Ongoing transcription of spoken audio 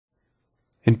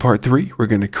In part 3, we're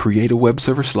going to create a web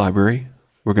service library.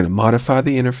 We're going to modify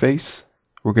the interface.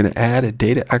 We're going to add a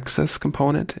data access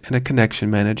component and a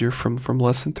connection manager from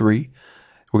lesson 3.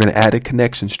 We're going to add a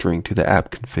connection string to the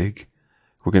app config.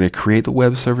 We're going to create the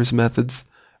web service methods.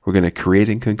 We're going to create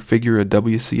and configure a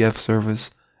WCF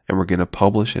service. And we're going to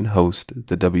publish and host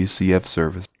the WCF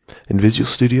service. In Visual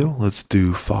Studio, let's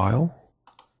do File,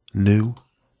 New,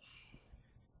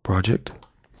 Project.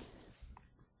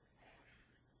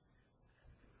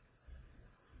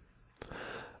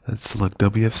 Let's select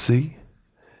WFC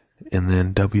and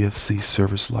then WFC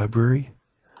Service Library,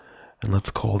 and let's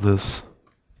call this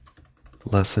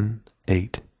Lesson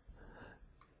 8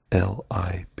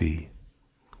 LIB.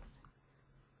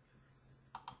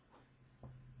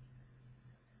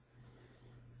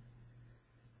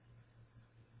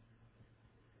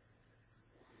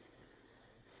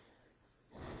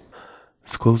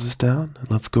 Let's close this down and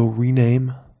let's go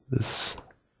rename this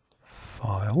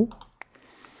file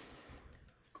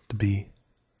to be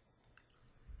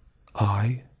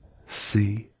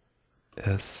ICSTATUS.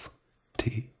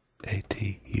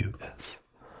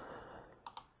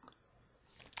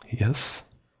 Yes.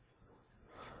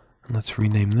 And let's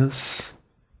rename this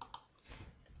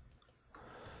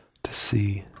to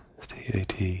CSTATUS.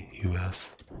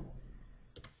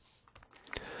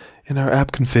 In our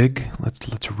app config,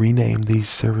 let's rename these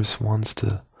service ones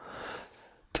to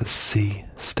C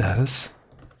status.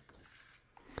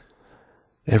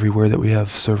 Everywhere that we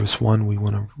have service 1, we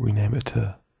want to rename it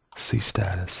to C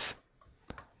status.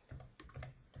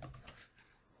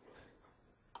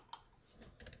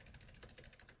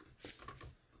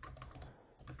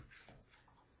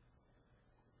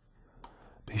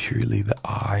 Be sure you leave the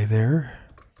I there.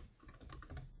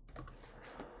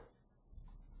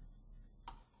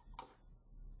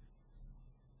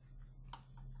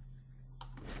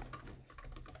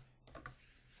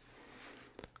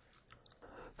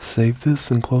 Save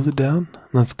this and close it down.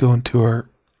 Let's go into our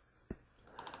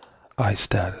I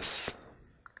status.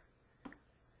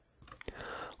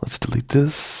 Let's delete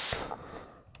this.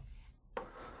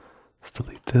 Let's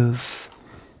delete this.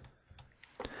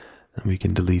 And we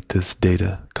can delete this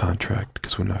data contract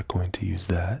because we're not going to use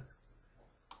that.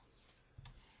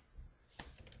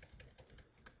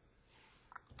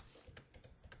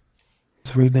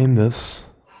 Let's rename this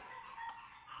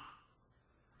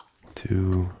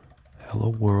to Hello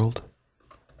World.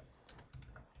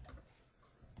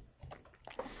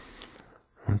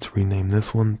 Let's rename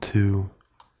this one to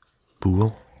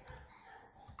Bool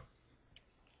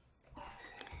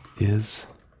is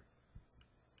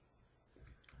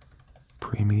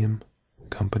Premium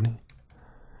Company.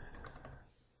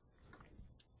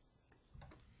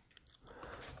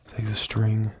 Take a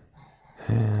string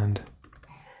and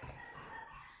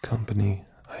company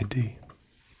ID.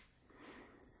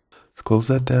 Let's close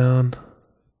that down.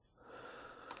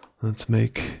 Let's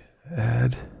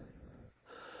add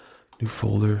new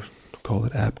folder, call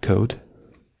it app code.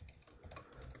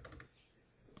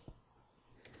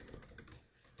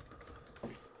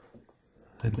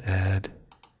 Then add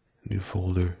new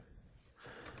folder,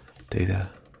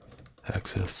 data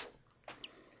access.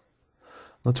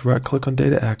 Let's right click on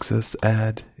data access,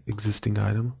 add existing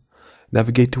item.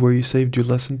 Navigate to where you saved your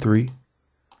lesson 3.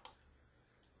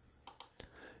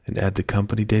 And add the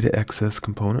company data access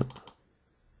component.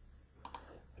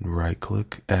 And right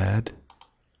click, add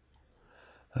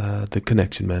the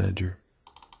connection manager.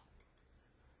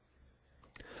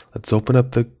 Let's open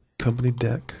up the company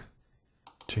deck.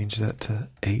 Change that to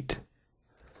 8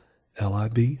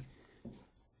 LIB.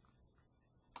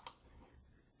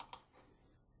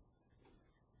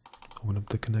 Open up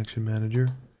the connection manager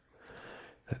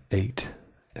at 8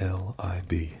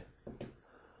 LIB.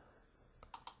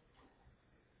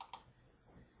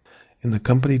 In the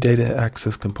company data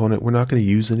access component, we're not going to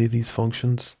use any of these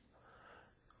functions.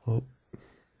 Well,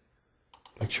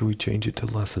 make sure we change it to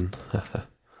lesson.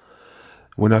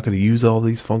 We're not going to use all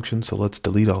these functions, so let's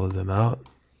delete all of them out.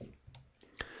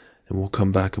 And we'll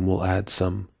come back and we'll add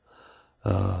the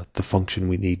function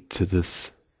we need to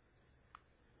this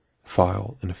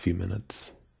file in a few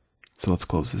minutes. So let's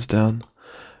close this down.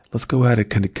 Let's go add a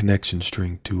connection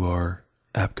string to our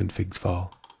app configs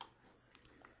file.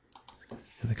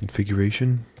 In the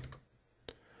configuration,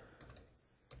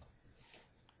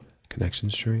 connection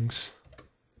strings,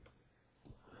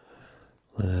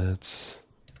 let's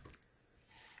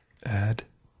add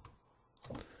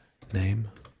name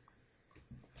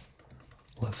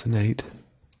lesson 8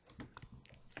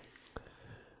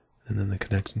 and then the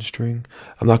connection string.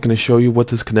 I'm not going to show you what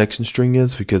this connection string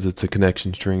is because it's a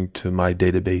connection string to my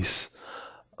database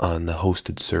on the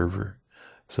hosted server.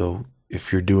 So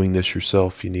if you're doing this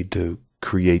yourself, you need to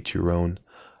create your own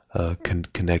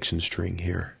connection string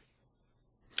here.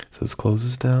 So let's close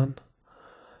this down.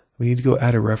 We need to go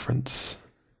add a reference.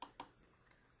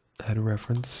 Add a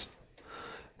reference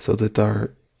so that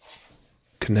our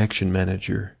connection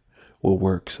manager will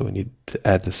work. So we need to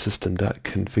add the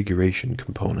system.configuration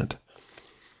component.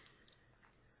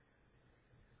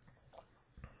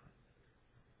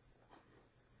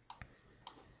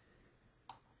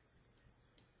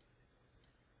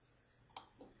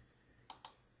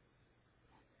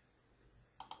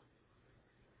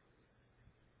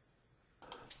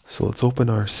 So let's open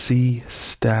our C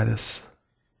status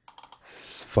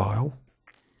file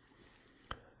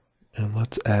and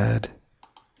let's add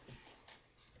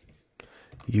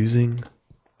using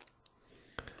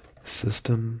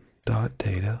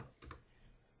system.data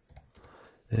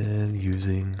and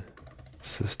using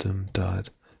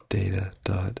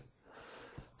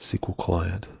system.data.SQL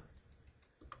client.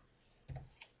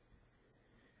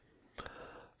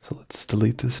 So let's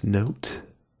delete this note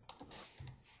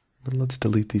and let's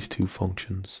delete these two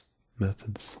functions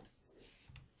methods.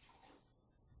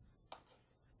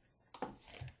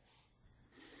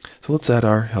 So let's add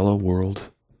our hello world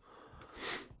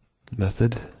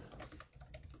method.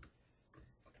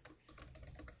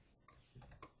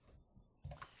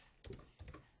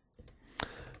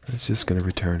 It's just going to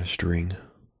return a string.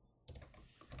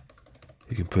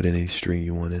 You can put any string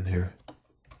you want in here.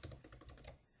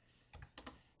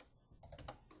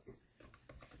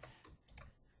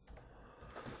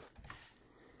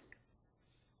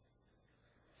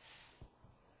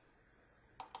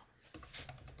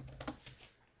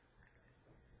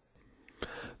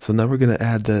 So now we're going to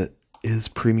add the is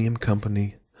premium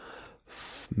company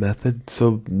method.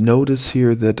 So notice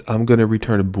here that I'm going to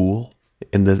return a bool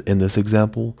in this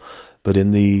example, but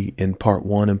in part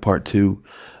 1 and part 2,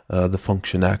 the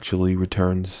function actually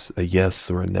returns a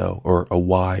yes or a no, or a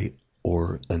y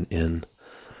or an n.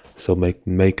 So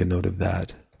make a note of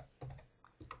that.